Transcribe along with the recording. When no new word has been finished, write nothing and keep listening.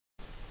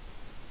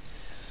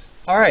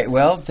Alright,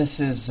 well, this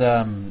is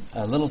a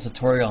little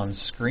tutorial on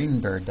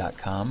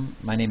screenbird.com.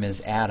 My name is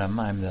Adam.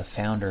 I'm the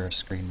founder of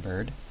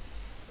Screenbird.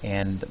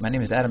 And my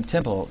name is Adam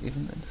Temple.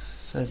 Even it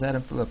says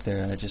Adam Fu up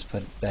there, and I just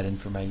put that in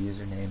for my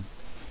username.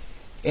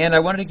 And I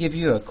wanted to give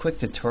you a quick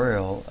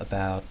tutorial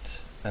about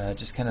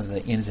just kind of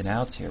the ins and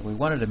outs here. We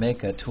wanted to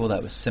make a tool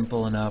that was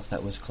simple enough,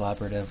 that was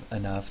collaborative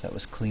enough, that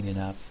was clean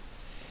enough.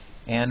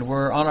 And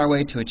we're on our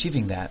way to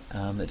achieving that.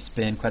 It's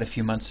been quite a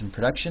few months in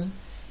production.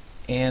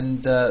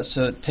 And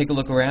so take a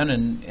look around,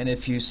 and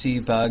if you see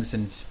bugs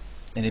and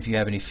if you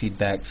have any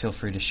feedback, feel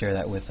free to share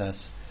that with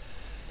us.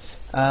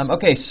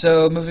 Okay,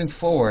 so moving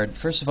forward,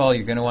 first of all,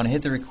 you're going to want to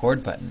hit the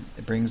record button.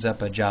 It brings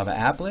up a Java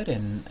applet,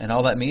 and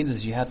all that means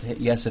is you have to hit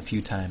yes a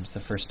few times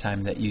the first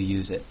time that you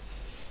use it.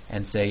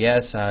 And say,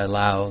 yes, I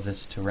allow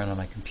this to run on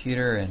my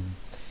computer,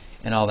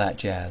 and all that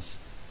jazz.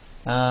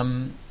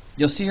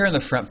 You'll see here on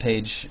the front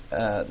page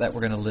that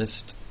we're going to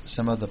list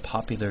some of the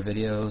popular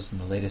videos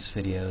and the latest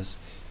videos.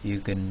 You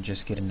can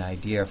just get an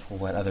idea for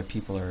what other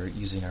people are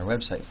using our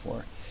website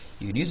for.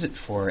 You can use it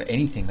for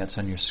anything that's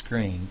on your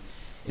screen.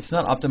 It's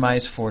not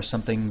optimized for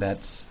something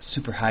that's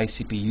super high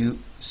CPU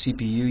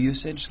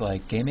usage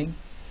like gaming,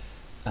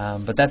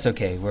 but that's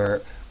okay.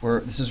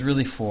 This is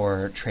really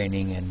for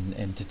training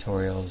and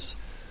tutorials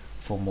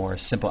for more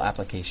simple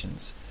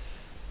applications.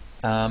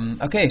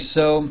 Okay,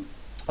 so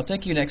I'll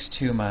take you next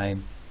to my.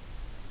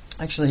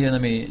 Actually, here,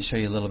 let me show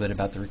you a little bit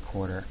about the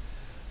recorder.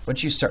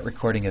 Once you start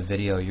recording a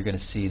video, you're going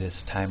to see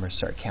this timer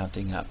start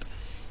counting up.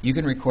 You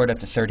can record up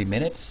to 30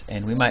 minutes,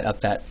 and we might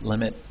up that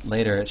limit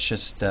later. It's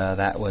just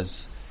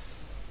that's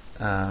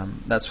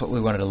what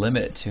we wanted to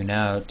limit it to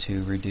now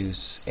to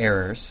reduce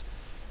errors.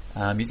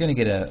 You're going to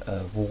get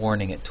a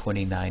warning at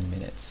 29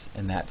 minutes,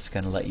 and that's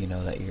going to let you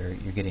know that you're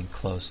getting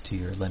close to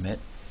your limit.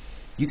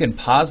 You can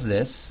pause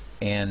this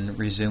and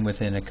resume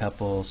within a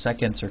couple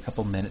seconds or a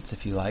couple minutes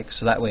if you like.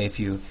 So that way, if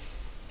you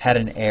had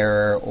an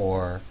error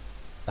or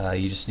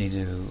you just need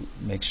to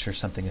make sure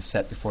something is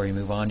set before you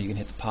move on, you can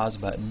hit the pause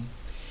button.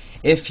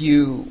 If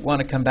you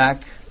want to come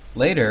back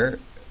later,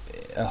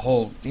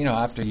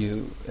 after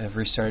you have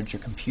restarted your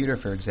computer,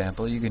 for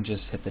example, you can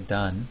just hit the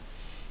done.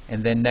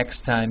 And then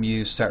next time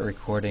you start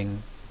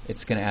recording,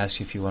 it's going to ask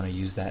you if you want to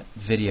use that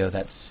video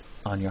that's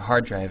on your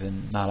hard drive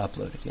and not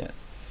uploaded yet.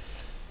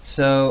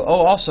 So,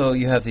 also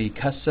you have the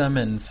custom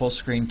and full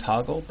screen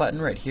toggle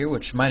button right here,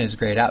 which mine is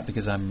grayed out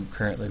because I'm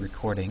currently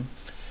recording.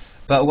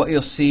 But what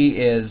you'll see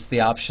is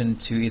the option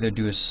to either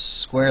do a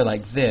square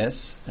like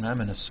this, and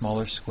I'm in a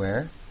smaller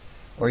square,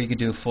 or you could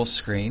do a full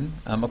screen.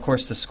 Of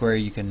course, the square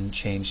you can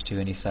change to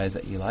any size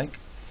that you like.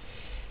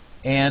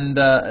 And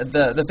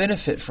the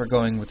benefit for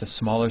going with a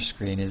smaller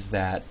screen is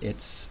that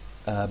it's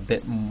a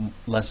bit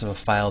less of a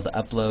file to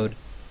upload,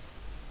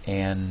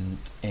 and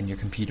your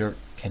computer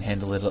can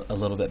handle it a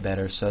little bit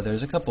better. So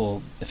there's a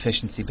couple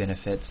efficiency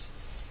benefits.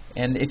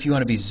 And if you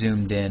want to be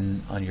zoomed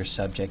in on your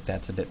subject,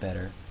 that's a bit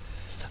better.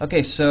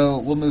 Okay, so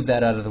we'll move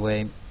that out of the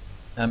way.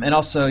 And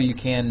also you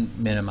can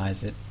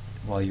minimize it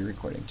while you're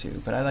recording too,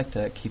 but I like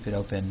to keep it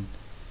open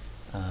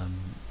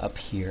up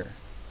here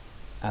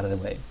out of the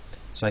way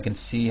so I can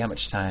see how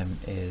much time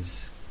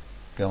is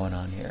going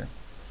on here.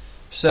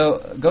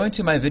 So going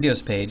to my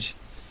videos page,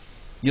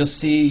 you'll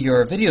see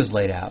your videos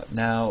laid out.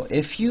 Now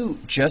if you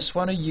just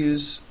want to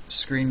use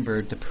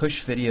Screenbird to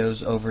push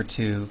videos over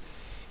to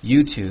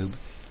YouTube,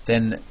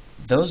 then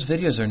those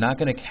videos are not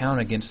going to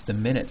count against the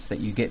minutes that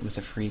you get with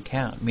a free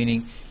account,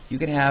 meaning you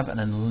can have an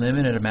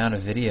unlimited amount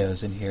of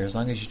videos in here as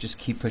long as you just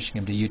keep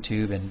pushing them to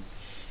YouTube, and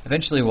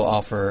eventually we'll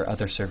offer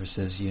other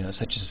services,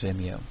 such as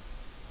Vimeo.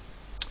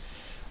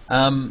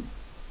 And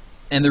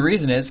the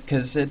reason is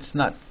because it's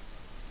not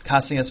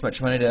costing us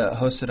much money to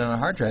host it on a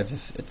hard drive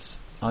if it's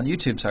on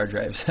YouTube's hard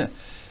drives.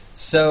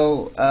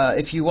 So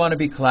if you want to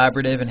be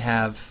collaborative and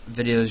have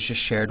videos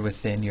just shared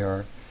within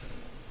your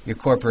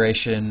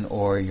corporation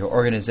or your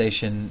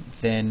organization,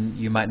 then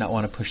you might not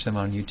want to push them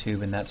on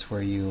YouTube, and that's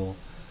where you'll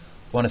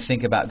want to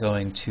think about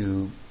going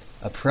to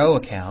a pro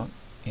account,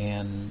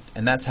 and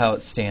that's how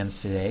it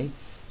stands today.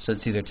 So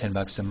it's either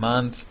 $10 a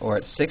month or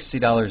it's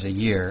 $60 a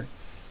year.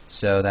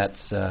 So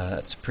that's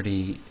a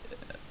pretty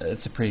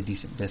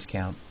decent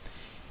discount.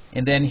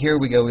 And then here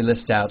we go. We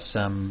list out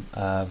some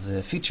of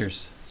the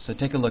features. So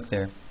take a look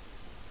there.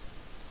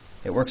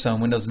 It works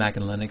on Windows, Mac,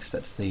 and Linux.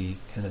 That's the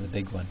kind of the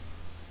big one.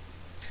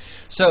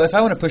 So if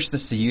I want to push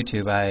this to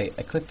YouTube, I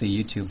click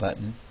the YouTube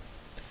button.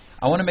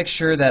 I want to make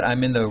sure that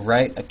I'm in the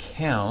right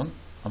account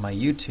on my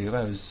YouTube.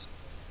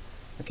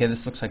 Okay,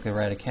 this looks like the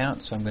right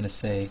account, so I'm going to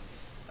say,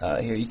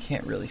 here, you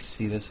can't really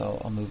see this.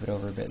 I'll move it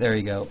over a bit. There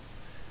you go.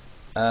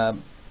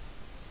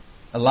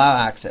 Allow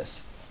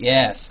access.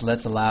 Yes,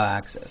 let's allow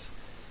access.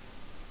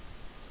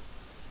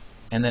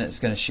 And then it's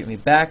going to shoot me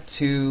back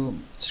to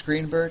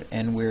Screenbird,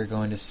 and we're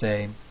going to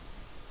say,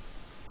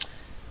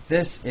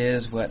 this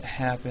is what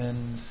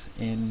happens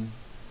in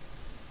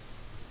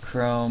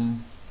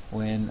Chrome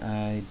when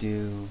I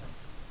do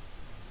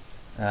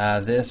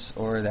this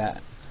or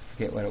that.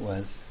 Forget what it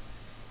was.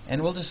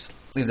 And we'll just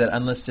leave that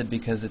unlisted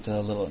because it's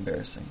a little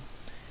embarrassing.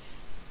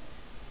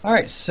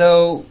 Alright,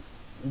 so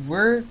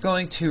we're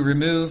going to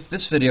remove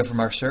this video from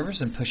our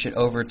servers and push it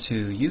over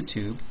to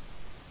YouTube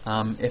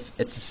if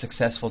it's a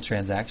successful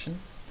transaction.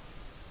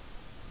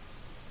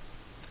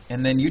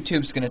 And then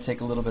YouTube's going to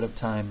take a little bit of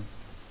time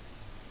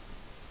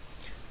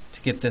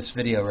to get this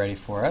video ready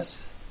for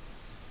us.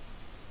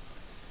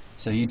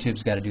 So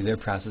YouTube's got to do their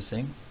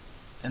processing,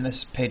 and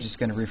this page is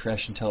going to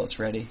refresh until it's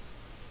ready.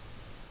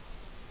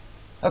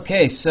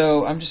 Okay,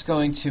 so I'm just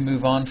going to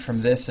move on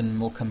from this, and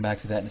we'll come back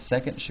to that in a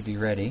second. It should be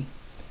ready.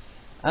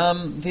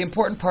 The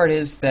important part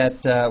is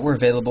that we're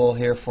available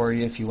here for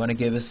you if you want to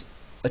give us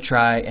a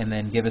try and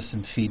then give us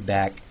some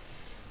feedback.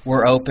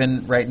 We're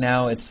open right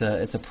now. It's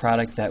a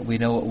product that we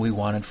know what we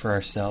wanted for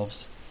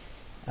ourselves.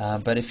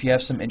 But if you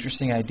have some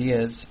interesting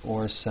ideas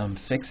or some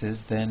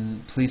fixes,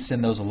 then please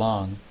send those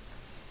along.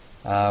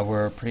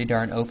 We're pretty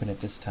darn open at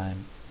this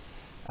time.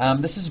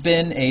 This has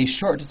been a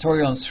short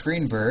tutorial on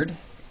Screenbird,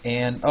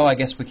 and I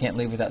guess we can't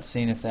leave without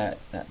seeing if that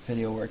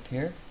video worked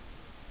here.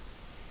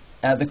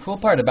 The cool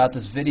part about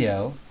this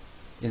video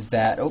is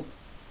that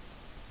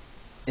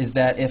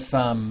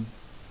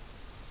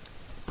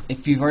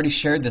if you've already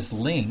shared this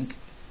link,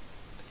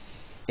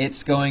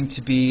 it's going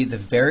to be the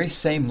very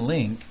same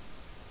link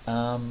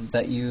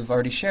that you've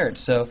already shared.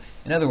 So,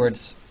 in other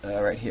words,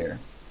 right here,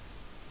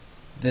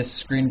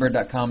 this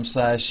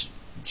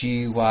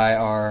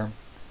screenbird.com/GYR,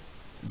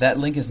 that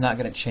link is not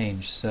going to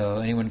change. So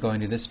anyone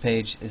going to this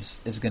page is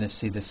going to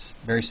see this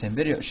very same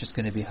video. It's just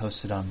going to be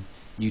hosted on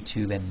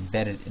YouTube and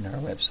embedded in our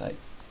website.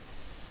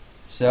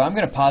 So I'm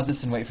going to pause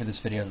this and wait for this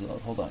video to load.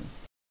 Hold on.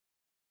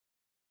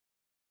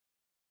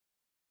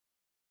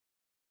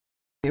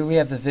 Here we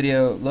have the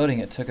video loading.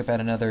 It took about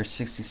another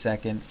 60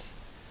 seconds.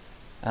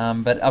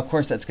 But of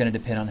course that's going to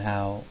depend on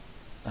how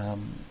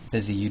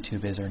busy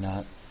YouTube is or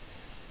not.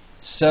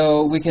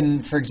 So we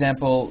can, for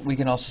example, we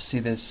can also see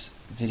this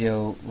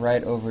video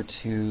right over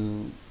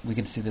to, we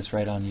can see this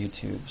right on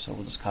YouTube. So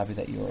we'll just copy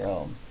that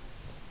URL,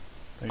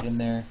 put it in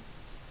there.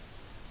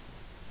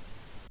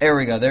 There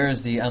we go. There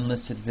is the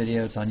unlisted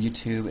video. It's on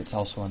YouTube. It's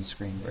also on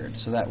Screenbird.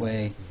 So that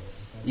way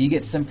you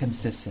get some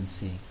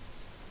consistency.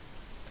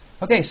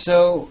 Okay,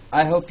 so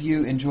I hope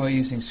you enjoy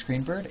using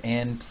Screenbird,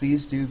 and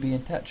please do be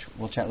in touch.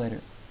 We'll chat later.